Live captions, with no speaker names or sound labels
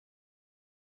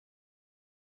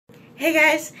Hey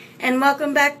guys, and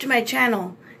welcome back to my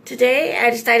channel. Today I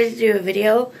decided to do a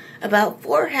video about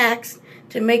 4 hacks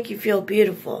to make you feel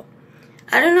beautiful.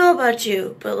 I don't know about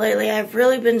you, but lately I've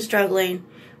really been struggling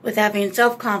with having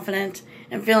self-confidence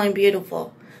and feeling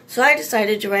beautiful. So I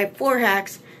decided to write 4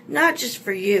 hacks, not just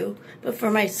for you, but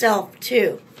for myself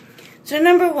too. So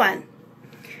number 1,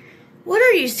 what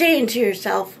are you saying to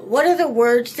yourself? What are the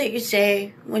words that you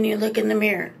say when you look in the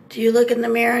mirror? Do you look in the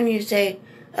mirror and you say,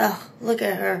 "Oh, look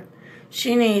at her.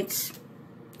 She needs,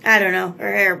 I don't know,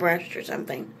 her hair brushed or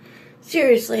something"?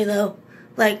 Seriously though,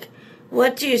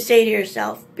 what do you say to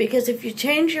yourself? Because if you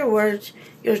change your words,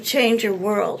 you'll change your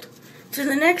world. So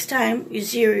the next time you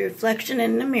see your reflection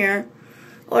in the mirror,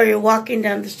 or you're walking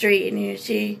down the street and you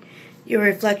see your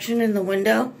reflection in the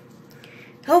window,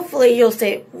 hopefully you'll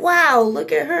say, "Wow,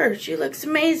 look at her. She looks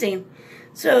amazing."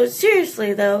 So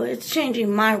seriously though, it's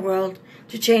changing my world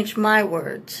to change my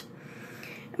words.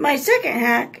 My second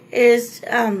hack is,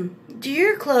 do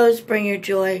your clothes bring you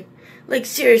joy?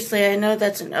 Seriously, I know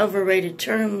that's an overrated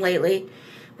term lately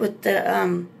with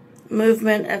the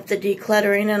movement of the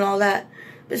decluttering and all that.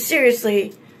 But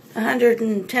seriously,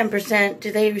 110%,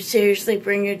 do they seriously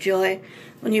bring you joy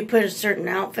when you put a certain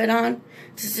outfit on?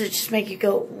 Does it just make you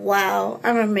go, "Wow,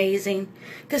 I'm amazing"?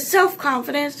 Because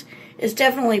self-confidence is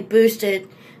definitely boosted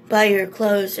by your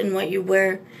clothes and what you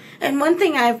wear. And one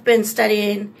thing I've been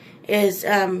studying is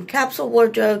capsule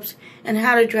wardrobes and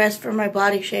how to dress for my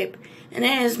body shape. And it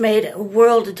has made a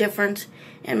world of difference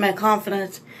in my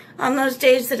confidence. On those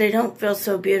days that I don't feel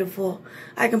so beautiful,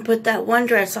 I can put that one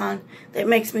dress on that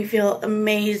makes me feel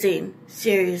amazing.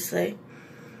 Seriously.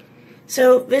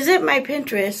 So visit my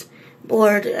Pinterest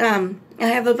board. I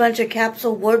have a bunch of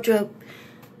capsule wardrobe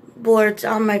boards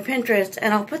on my Pinterest,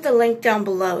 and I'll put the link down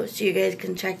below so you guys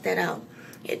can check that out.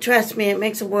 Trust me, it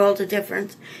makes a world of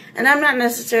difference. And I'm not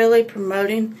necessarily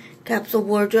promoting capsule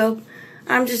wardrobe.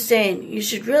 I'm just saying you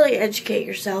should really educate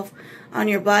yourself on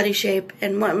your body shape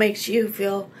and what makes you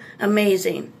feel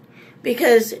amazing.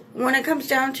 Because when it comes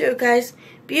down to it, guys,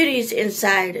 beauty's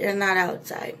inside and not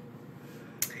outside.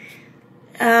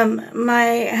 My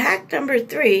hack number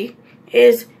 3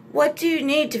 is, what do you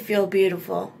need to feel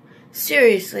beautiful?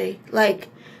 Seriously,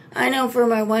 I know for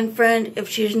my one friend, if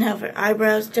she doesn't have her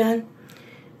eyebrows done,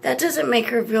 that doesn't make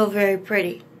her feel very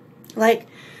pretty.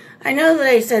 I know that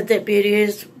I said that beauty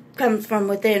comes from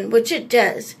within, which it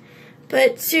does.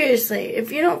 But seriously,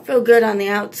 if you don't feel good on the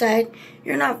outside,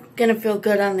 you're not going to feel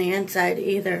good on the inside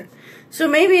either. So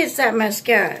maybe it's that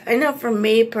mascara. I know for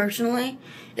me personally,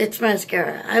 it's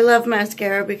mascara. I love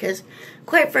mascara because,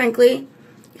 quite frankly,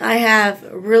 I have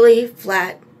really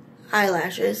flat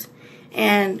eyelashes,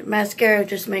 and mascara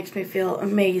just makes me feel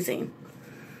amazing.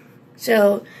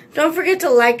 So don't forget to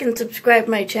like and subscribe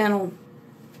my channel,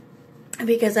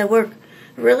 because I work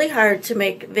really hard to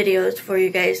make videos for you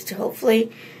guys to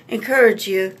hopefully encourage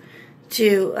you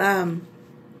to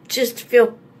just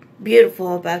feel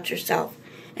beautiful about yourself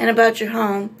and about your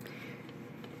home.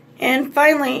 And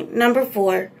finally, number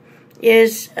 4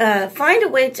 is find a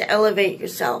way to elevate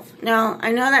yourself. Now,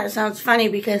 I know that sounds funny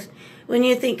because when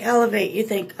you think elevate, you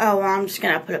think, "Oh, well, I'm just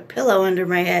going to put a pillow under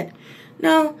my head."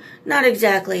 No, not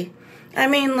exactly. I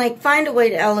mean, find a way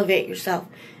to elevate yourself.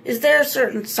 Is there a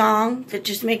certain song that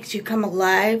just makes you come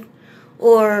alive?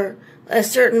 Or a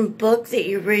certain book that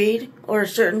you read? Or a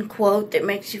certain quote that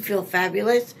makes you feel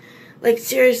fabulous?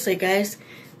 Seriously, guys,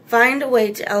 find a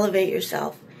way to elevate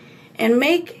yourself. And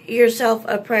make yourself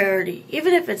a priority.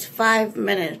 Even if it's 5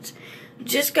 minutes.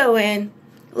 Just go in,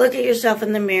 look at yourself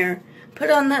in the mirror,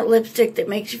 put on that lipstick that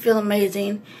makes you feel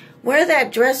amazing, wear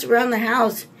that dress around the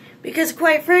house. Because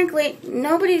quite frankly,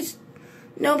 nobody's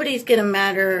gonna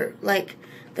matter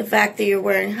the fact that you're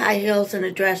wearing high heels and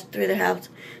a dress through the house.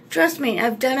 Trust me,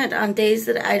 I've done it on days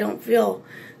that I don't feel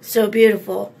so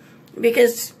beautiful,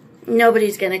 because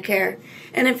nobody's gonna care.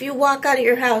 And if you walk out of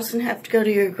your house and have to go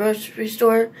to your grocery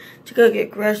store to go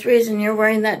get groceries, and you're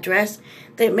wearing that dress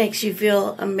that makes you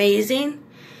feel amazing,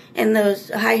 and those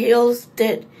high heels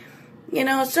that,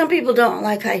 some people don't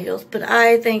like high heels, but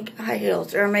I think high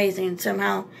heels are amazing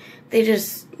somehow. They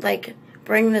just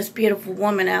bring this beautiful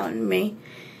woman out in me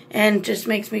and just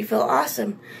makes me feel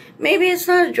awesome. Maybe it's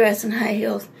not a dress and high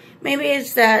heels. Maybe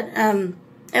it's that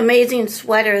amazing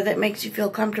sweater that makes you feel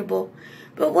comfortable.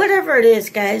 But whatever it is,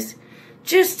 guys,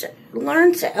 just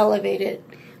learn to elevate it.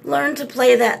 Learn to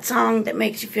play that song that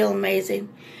makes you feel amazing.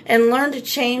 And learn to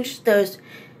change those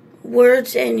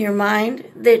words in your mind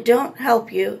that don't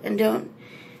help you and don't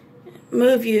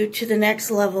move you to the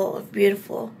next level of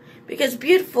beautiful. Because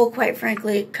beautiful, quite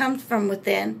frankly, comes from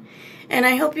within. And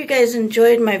I hope you guys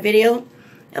enjoyed my video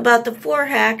about the 4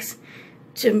 hacks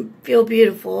to feel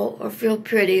beautiful or feel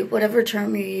pretty, whatever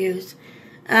term you use.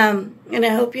 And I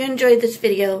hope you enjoyed this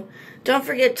video. Don't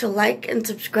forget to like and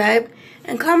subscribe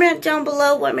and comment down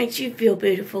below what makes you feel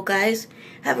beautiful, guys.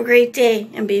 Have a great day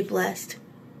and be blessed.